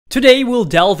Today we'll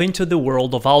delve into the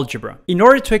world of algebra in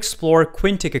order to explore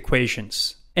quintic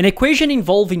equations. An equation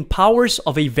involving powers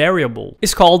of a variable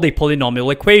is called a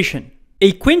polynomial equation.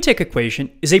 A quintic equation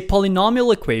is a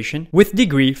polynomial equation with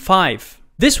degree 5.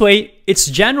 This way, its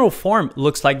general form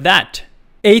looks like that.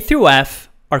 A through f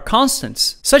are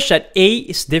constants, such that a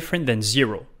is different than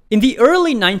 0. In the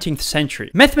early 19th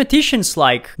century, mathematicians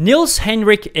like Niels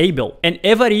Henrik Abel and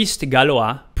Évariste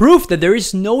Galois proved that there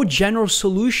is no general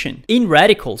solution in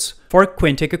radicals for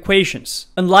quintic equations,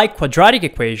 unlike quadratic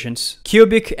equations,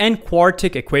 cubic and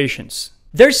quartic equations.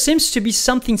 There seems to be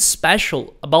something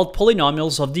special about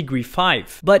polynomials of degree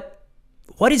 5, but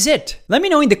what is it? Let me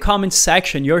know in the comments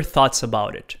section your thoughts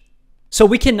about it. So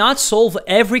we cannot solve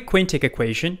every quintic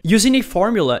equation using a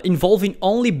formula involving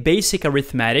only basic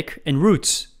arithmetic and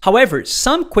roots. However,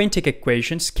 some quintic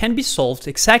equations can be solved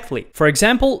exactly. For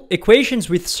example, equations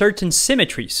with certain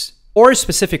symmetries or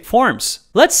specific forms.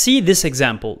 Let's see this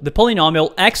example, the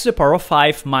polynomial x to the power of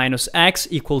 5 minus x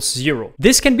equals 0.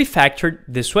 This can be factored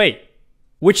this way,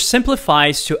 which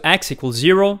simplifies to x equals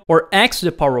 0 or x to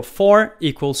the power of 4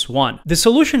 equals 1. The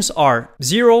solutions are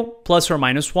 0 plus or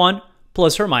minus 1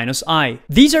 plus or minus I.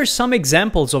 These are some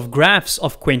examples of graphs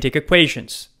of quintic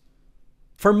equations.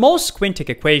 For most quintic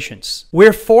equations,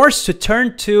 we're forced to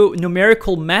turn to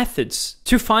numerical methods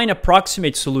to find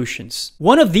approximate solutions.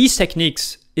 One of these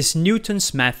techniques is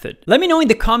Newton's method. Let me know in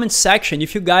the comments section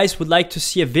if you guys would like to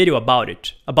see a video about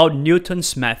it, about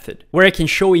Newton's method, where I can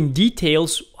show in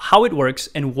details how it works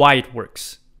and why it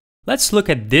works. Let's look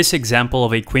at this example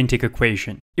of a quintic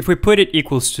equation. If we put it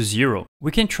equals to 0,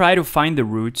 we can try to find the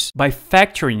roots by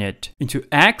factoring it into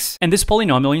x and this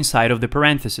polynomial inside of the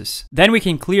parentheses. Then we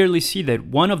can clearly see that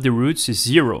one of the roots is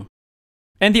 0,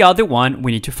 and the other one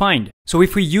we need to find. So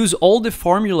if we use all the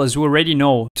formulas we already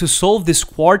know to solve this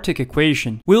quartic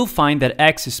equation, we'll find that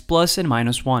x is plus and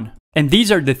minus 1. And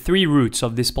these are the three roots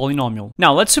of this polynomial.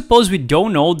 Now, let's suppose we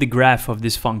don't know the graph of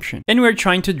this function, and we're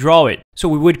trying to draw it. So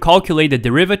we would calculate the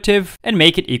derivative and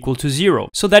make it equal to 0,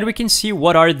 so that we can see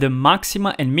what are the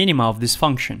maxima and minima of this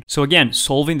function. So again,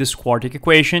 solving this quartic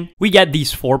equation, we get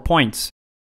these 4 points.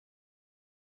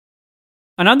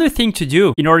 Another thing to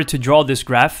do in order to draw this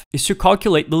graph is to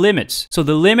calculate the limits. So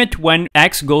the limit when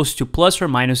x goes to plus or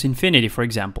minus infinity, for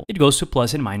example, it goes to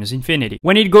plus and minus infinity.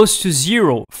 When it goes to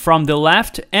 0 from the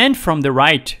left and from the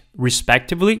right,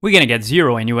 respectively, we're gonna get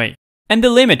 0 anyway. And the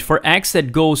limit for x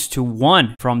that goes to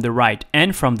 1 from the right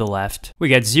and from the left, we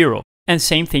get 0. And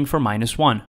same thing for minus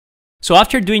 1. So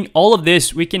after doing all of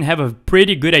this, we can have a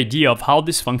pretty good idea of how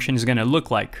this function is gonna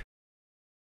look like.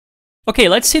 Okay,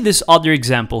 let's see this other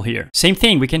example here. Same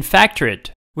thing, we can factor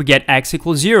it. We get x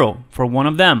equals 0 for one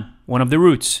of them, one of the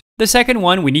roots. The second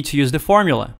one, we need to use the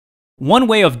formula. One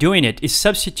way of doing it is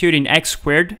substituting x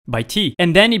squared by t,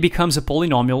 and then it becomes a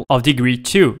polynomial of degree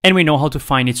 2, and we know how to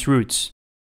find its roots.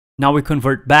 Now we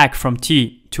convert back from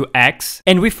t to x,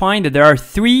 and we find that there are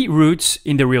 3 roots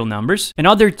in the real numbers, and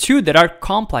other 2 that are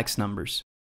complex numbers.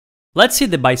 Let's see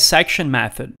the bisection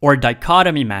method or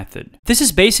dichotomy method. This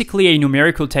is basically a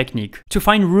numerical technique to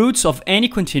find roots of any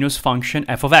continuous function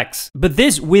f of x, but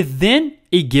this within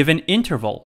a given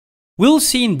interval. We'll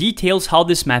see in details how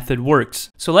this method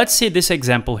works. So let's see this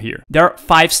example here. There are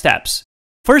 5 steps.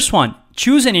 First one,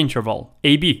 choose an interval,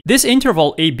 AB. This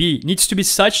interval AB needs to be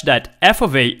such that f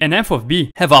of A and f of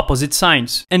B have opposite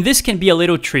signs. And this can be a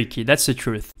little tricky, that's the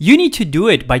truth. You need to do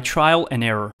it by trial and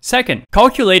error. Second,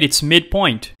 calculate its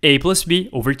midpoint, A plus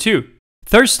B over 2.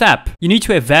 Third step, you need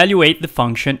to evaluate the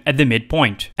function at the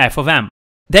midpoint, f of m.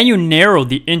 Then you narrow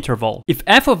the interval. If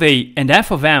f of A and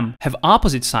f of m have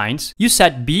opposite signs, you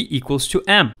set b equals to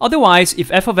m. Otherwise,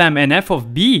 if f of m and f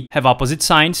of b have opposite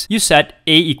signs, you set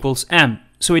A equals m.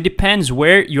 So it depends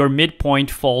where your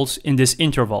midpoint falls in this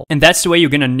interval. And that's the way you're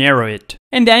gonna narrow it.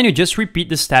 And then you just repeat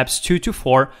the steps 2 to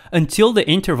 4 until the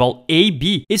interval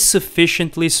AB is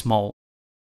sufficiently small.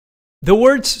 The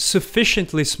words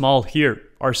sufficiently small here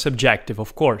are subjective,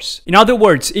 of course. In other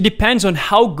words, it depends on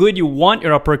how good you want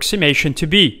your approximation to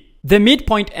be. The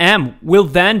midpoint m will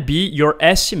then be your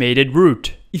estimated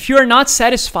root. If you are not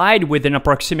satisfied with an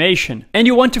approximation and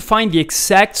you want to find the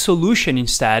exact solution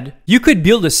instead, you could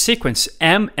build a sequence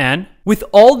mn with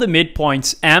all the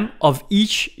midpoints m of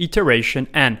each iteration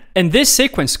n. And this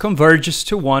sequence converges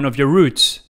to one of your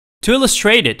roots. To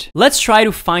illustrate it, let's try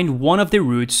to find one of the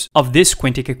roots of this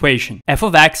quintic equation. F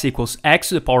of x equals x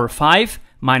to the power of 5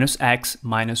 minus x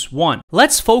minus 1.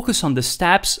 Let's focus on the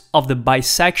steps of the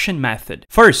bisection method.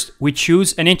 First, we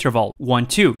choose an interval, 1,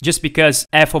 2, just because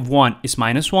f of 1 is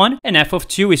minus 1 and f of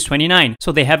 2 is 29,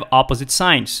 so they have opposite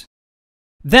signs.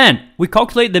 Then, we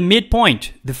calculate the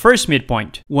midpoint, the first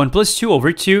midpoint. 1 plus 2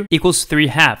 over 2 equals 3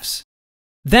 halves.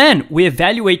 Then we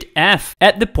evaluate f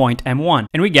at the point m1,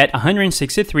 and we get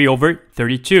 163 over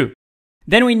 32.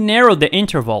 Then we narrow the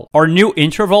interval. Our new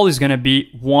interval is going to be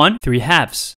 1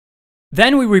 3/2.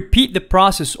 Then we repeat the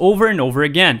process over and over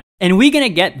again, and we're going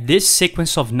to get this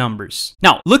sequence of numbers.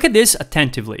 Now, look at this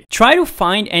attentively. Try to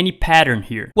find any pattern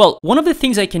here. Well, one of the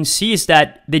things I can see is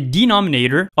that the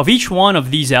denominator of each one of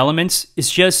these elements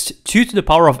is just 2 to the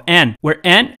power of n, where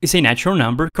n is a natural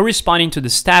number corresponding to the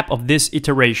step of this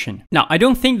iteration. Now, I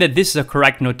don't think that this is a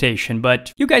correct notation,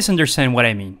 but you guys understand what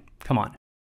I mean. Come on.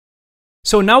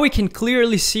 So now we can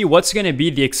clearly see what's going to be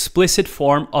the explicit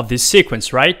form of this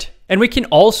sequence, right? And we can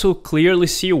also clearly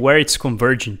see where it's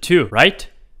converging to, right?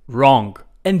 Wrong.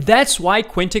 And that's why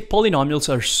quintic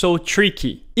polynomials are so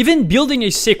tricky. Even building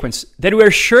a sequence that we are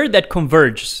sure that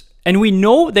converges, and we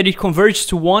know that it converges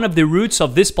to one of the roots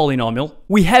of this polynomial,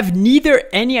 we have neither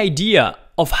any idea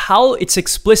of how its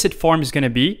explicit form is going to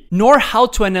be, nor how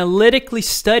to analytically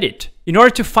study it in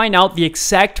order to find out the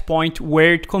exact point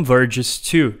where it converges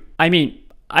to. I mean,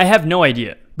 I have no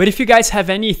idea. But if you guys have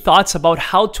any thoughts about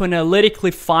how to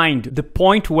analytically find the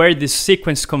point where this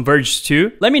sequence converges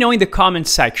to, let me know in the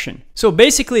comments section. So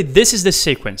basically, this is the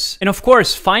sequence. And of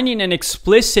course, finding an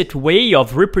explicit way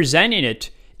of representing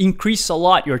it increases a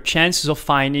lot your chances of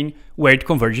finding where it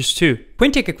converges to.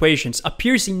 Quintic equations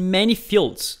appears in many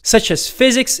fields, such as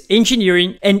physics,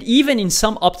 engineering, and even in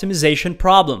some optimization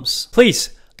problems.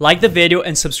 Please, like the video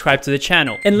and subscribe to the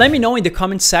channel. And let me know in the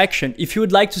comment section if you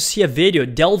would like to see a video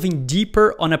delving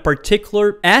deeper on a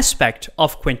particular aspect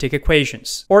of quintic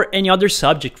equations, or any other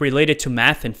subject related to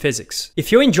math and physics.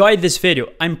 If you enjoyed this video,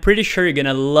 I'm pretty sure you're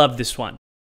gonna love this one.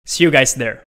 See you guys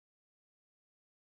there.